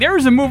There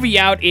is a movie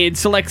out in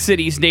select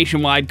cities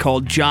nationwide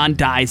called John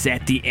Dies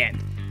at the End,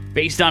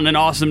 based on an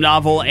awesome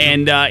novel,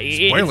 and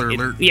Spoiler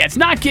alert. It's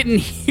not getting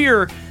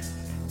here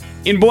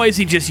in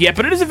Boise just yet,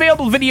 but it is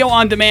available video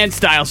on demand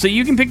style, so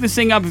you can pick this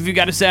thing up if you've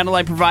got a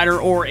satellite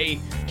provider or a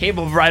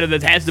cable provider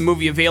that has the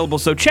movie available.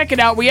 So check it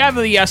out. We have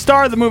the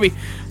star of the movie.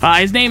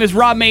 His name is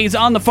Rob Mays,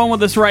 on the phone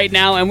with us right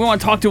now, and we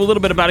want to talk to you a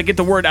little bit about it, get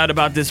the word out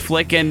about this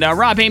flick. And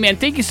Rob, hey man,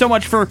 thank you so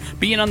much for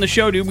being on the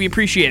show, dude. We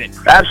appreciate it.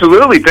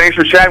 Absolutely. Thanks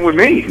for chatting with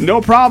me. No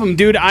problem,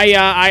 dude.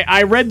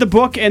 I read the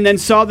book and then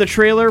saw the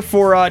trailer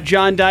for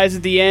John Dies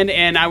at the End,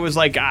 and I was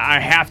like, I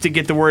have to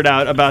get the word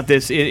out about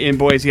this in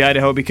Boise,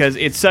 Idaho, because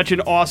it's such an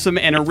awesome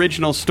and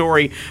original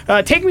story.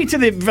 Take me to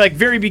the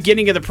very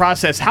beginning of the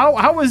process.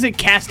 How was it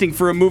casting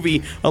for a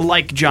movie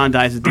like John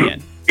Dies at the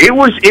End? It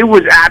was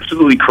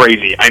absolutely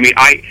crazy. I mean,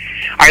 I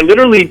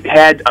literally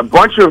had a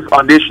bunch of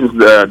auditions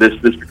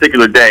this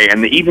particular day,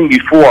 and the evening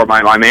before,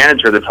 my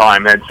manager at the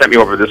time had sent me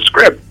over the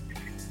script,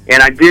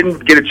 and I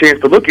didn't get a chance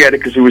to look at it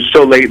because it was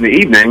so late in the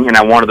evening, and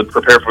I wanted to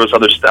prepare for this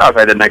other stuff I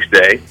had the next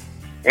day.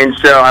 And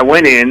so I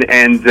went in,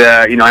 and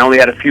I only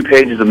had a few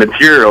pages of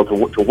material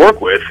to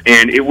work with,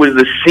 and it was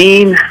the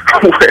scene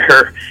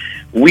where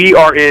we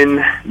are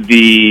in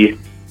the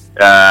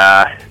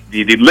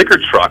liquor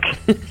truck.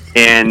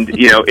 And,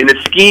 in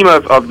the scheme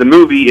of the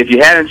movie, if you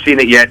hadn't seen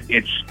it yet,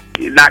 it's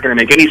not going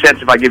to make any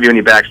sense if I give you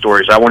any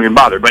backstory, so I won't even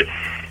bother. But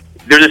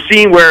there's a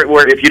scene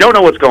where if you don't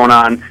know what's going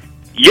on,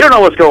 you don't know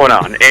what's going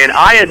on. And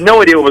I had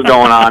no idea what was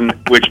going on,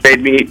 which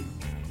made me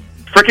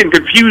freaking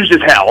confused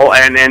as hell.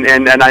 And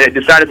I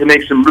decided to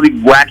make some really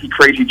wacky,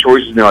 crazy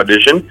choices in the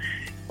audition.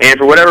 And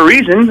for whatever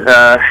reason,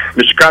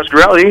 Mr.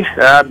 Coscarelli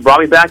brought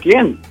me back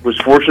in. Was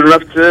fortunate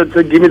enough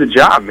to give me the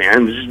job,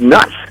 man. It was just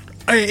nuts.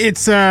 It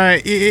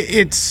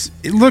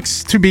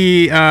looks to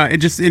be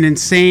just an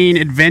insane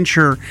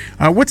adventure.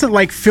 What's it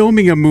like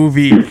filming a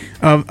movie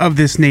of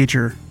this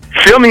nature?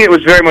 Filming it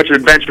was very much an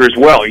adventure as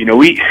well. It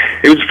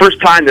was the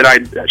first time that I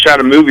shot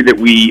a movie that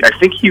I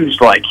think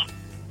used like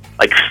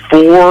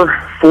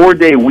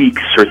 4-day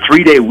weeks or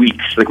 3-day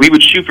weeks. Like we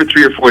would shoot for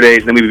 3 or 4 days,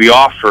 and then we would be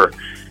off for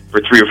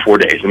 3 or 4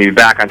 days, and we'd be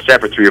back on set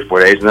for 3 or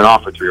 4 days, and then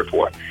off for 3 or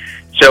 4.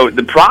 So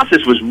the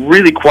process was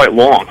really quite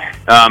long.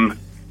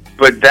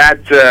 But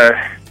that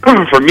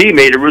for me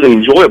made it really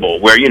enjoyable,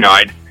 where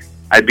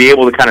I'd be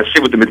able to kind of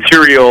sit with the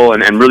material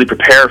and really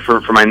prepare for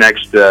my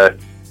next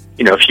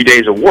few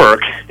days of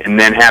work, and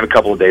then have a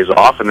couple of days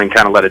off, and then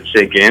kind of let it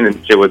sink in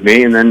and sit with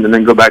me, and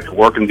then go back to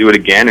work and do it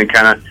again, and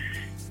kind of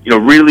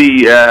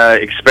really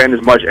expend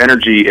as much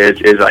energy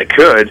as I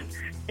could,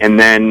 and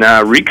then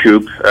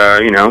recoup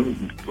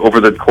over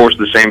the course of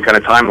the same kind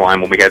of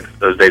timeline when we had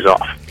those days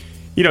off.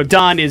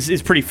 Don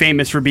is pretty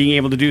famous for being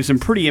able to do some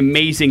pretty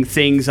amazing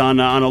things on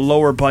a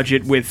lower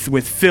budget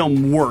with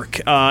film work.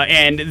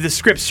 And the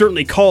script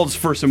certainly calls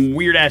for some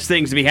weird-ass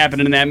things to be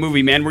happening in that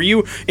movie, man. Were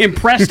you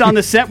impressed on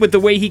the set with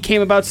the way he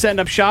came about setting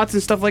up shots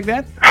and stuff like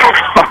that?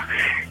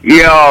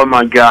 Yeah, oh,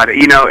 my God.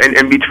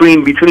 And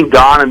between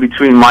Don and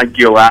between Mike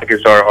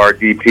Giolakis, our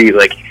DP,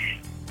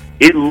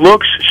 it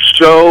looks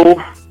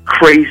so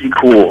crazy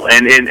cool.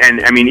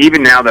 And I mean,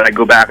 even now that I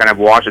go back and I've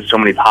watched it so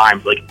many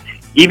times,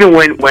 even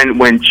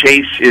when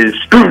Chase is,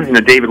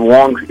 David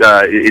Wong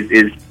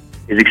is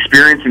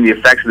experiencing the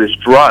effects of this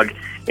drug,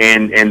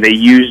 and they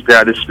used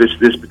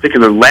this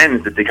particular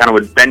lens that they kind of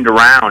would bend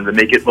around and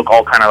make it look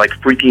all kind of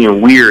freaky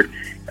and weird,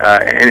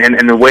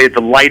 and the way that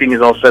the lighting is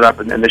all set up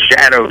and the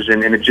shadows,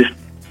 and it's just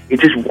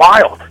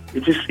wild.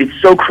 It's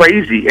so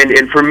crazy.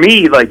 And for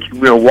me,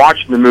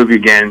 watching the movie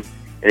again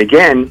and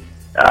again,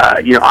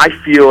 I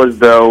feel as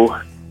though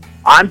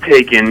I'm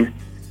taken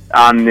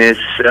on this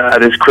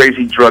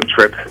crazy drug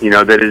trip,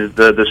 that is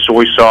the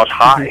soy sauce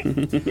high,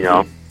 and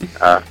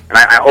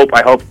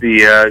I hope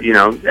the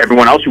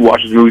everyone else who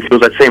watches the movie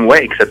feels that same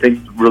way, because I think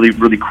it's a really,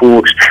 really cool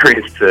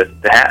experience to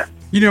have.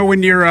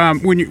 When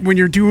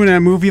you're doing a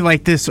movie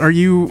like this, are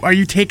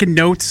you taking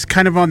notes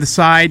kind of on the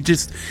side,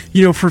 just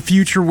for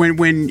future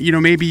when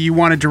maybe you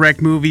want to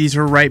direct movies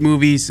or write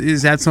movies?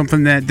 Is that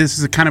something that this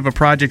is a kind of a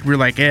project where you're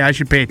like, hey, I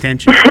should pay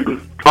attention?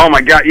 Oh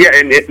my God, yeah,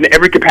 in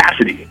every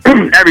capacity,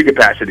 in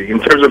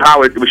terms of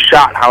how it was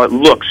shot, how it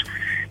looks,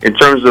 in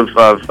terms of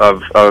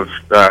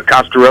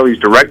Coscarelli's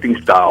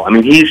directing style. I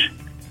mean, he's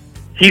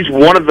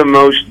one of the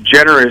most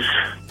generous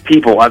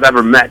people I've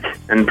ever met,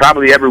 and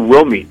probably ever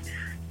will meet.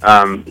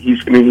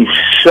 He's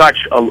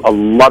such a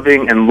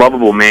loving and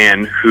lovable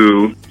man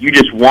who you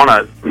just want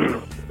to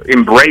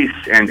embrace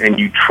and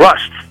you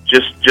trust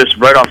just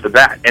right off the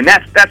bat. And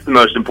that's the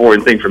most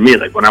important thing for me.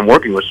 When I'm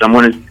working with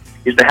someone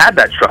is to have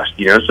that trust,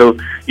 so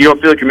you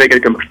don't feel like you're making a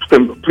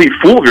complete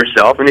fool of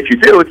yourself. And if you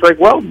do, it's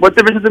well, what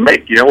difference does it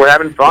make? We're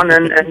having fun,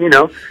 and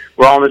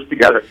we're all in this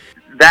together.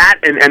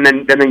 That and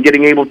then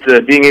being able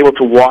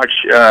to watch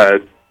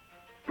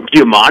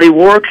Giamatti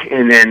work,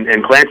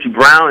 and Clancy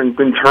Brown and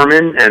Quinn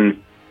Turman, and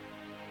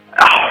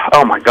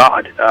oh my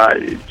God,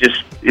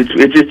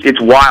 it's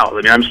wild.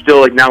 I mean, I'm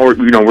still now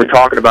we're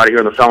talking about it here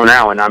on the phone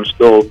now, and I'm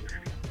still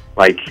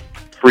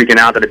freaking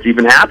out that it's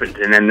even happened,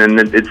 and then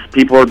it's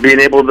people are being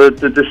able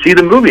to see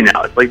the movie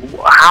now. It's like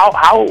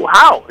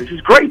how this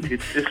is great.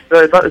 It's just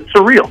it's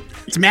surreal.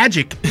 It's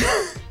magic.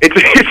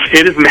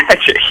 It is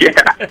magic,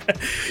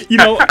 yeah. You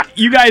know,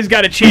 you guys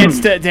got a chance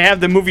to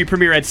have the movie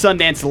premiere at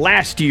Sundance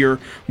last year,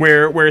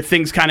 where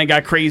things kind of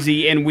got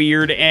crazy and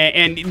weird,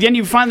 and then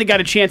you finally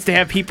got a chance to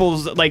have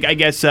people's, like, I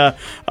guess,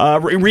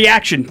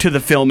 reaction to the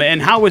film.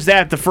 And how was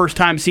that the first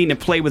time seeing it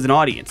play with an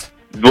audience?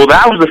 Well,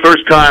 that was the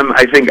first time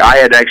I think I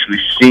had actually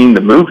seen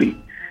the movie.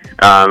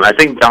 I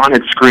think Don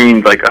had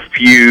screened like a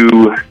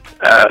few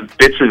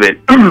bits of it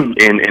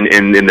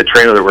in the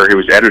trailer where he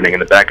was editing in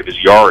the back of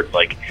his yard,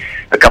 like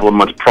a couple of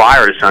months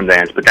prior to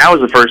Sundance. But that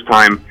was the first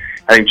time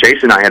I think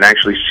Jason and I had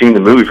actually seen the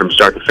movie from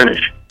start to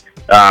finish.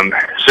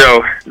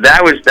 So that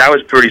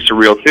was pretty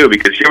surreal too,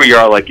 because here we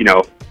are, like, you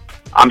know,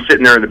 I'm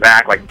sitting there in the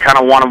back, like, kind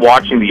of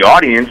watching the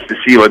audience to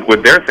see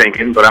what they're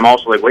thinking, but I'm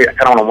also like, wait, I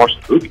kind of want to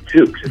watch the movie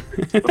too, 'cause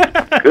it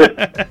looks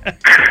good.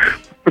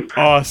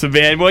 Awesome,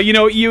 man. Well, you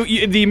know,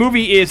 the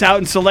movie is out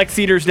in select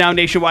theaters now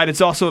nationwide. It's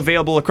also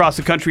available across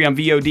the country on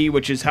VOD,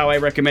 which is how I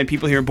recommend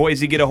people here in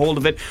Boise get a hold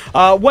of it.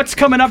 What's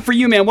coming up for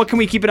you, man? What can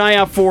we keep an eye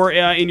out for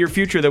in your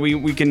future that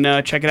we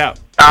can check it out?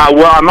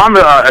 Well, I'm on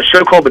a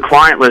show called The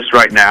Client List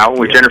right now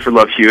with Jennifer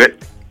Love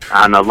Hewitt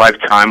on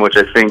Lifetime, which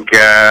I think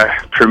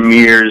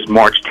premieres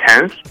March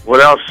 10th. What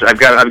else? I've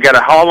got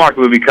a Hallmark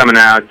movie coming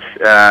out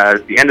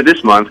at the end of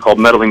this month called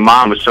Meddling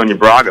Mom with Sonia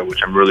Braga, which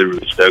I'm really,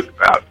 really stoked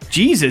about.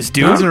 Jesus,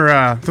 dude. Those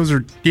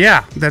are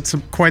yeah, that's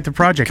quite the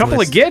project. Couple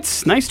list. of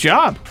gets. Nice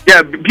job.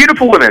 Yeah,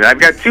 beautiful women. I've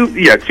got two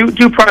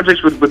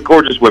projects with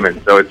gorgeous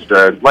women, so it's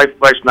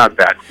life's not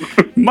bad.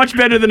 Much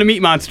better than a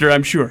meat monster,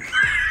 I'm sure.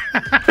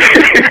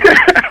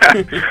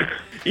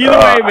 Either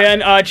way,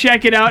 man,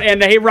 check it out.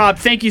 And hey, Rob,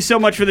 thank you so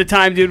much for the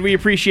time, dude. We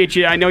appreciate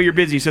you. I know you're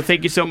busy, so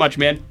thank you so much,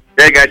 man.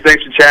 Hey, guys,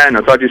 thanks for chatting.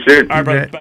 I'll talk to you soon. All right, brother. Bye.